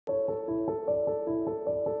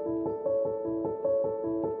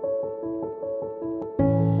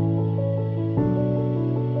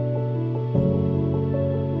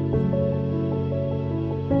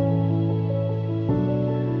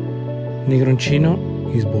Negroncino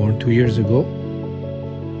is born 2 years ago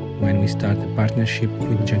when we started a partnership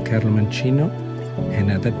with Giancarlo Mancino, and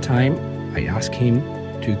at that time I asked him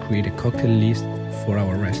to create a cocktail list for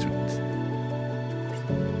our restaurant.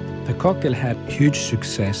 The cocktail had huge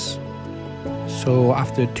success, so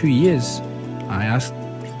after 2 years I asked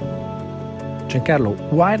Giancarlo,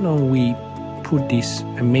 why don't we put this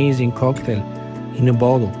amazing cocktail in a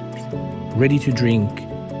bottle, ready to drink,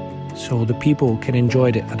 so the people can enjoy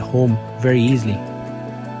it at home very easily.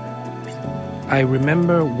 I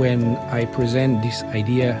remember when I presented this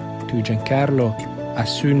idea to Giancarlo, as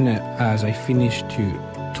soon as I finished to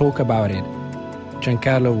talk about it,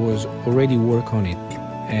 Giancarlo was already working on it,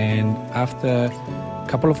 and after a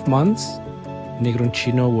couple of months,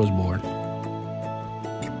 Negroncino was born.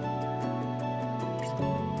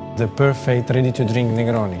 The perfect ready-to-drink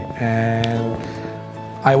Negroni, and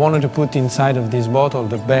I wanted to put inside of this bottle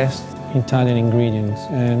the best Italian ingredients,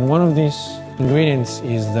 and one of these ingredients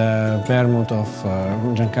is the Vermouth of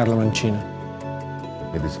Giancarlo Mancino.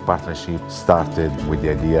 This partnership started with the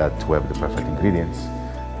idea to have the perfect ingredients,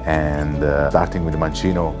 and starting with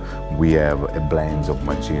Mancino, we have a blend of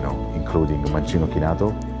Mancino, including Mancino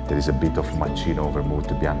Chinato. There is a bit of Mancino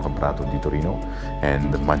Vermouth Bianco di Torino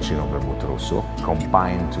and Mancino Vermouth Rosso,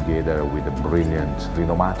 combined together with a brilliant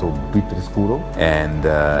Rinomato bitter Scuro, and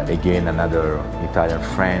again another Italian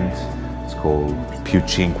friend. It's called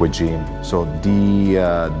PiùCinque gin. So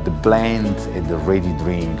the blend and the ready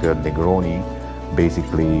drink Negroni,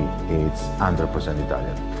 basically it's 100%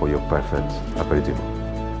 Italian for your perfect aperitivo.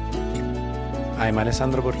 I'm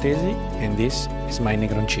Alessandro Cortesi, and this is my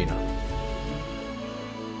Negroncino.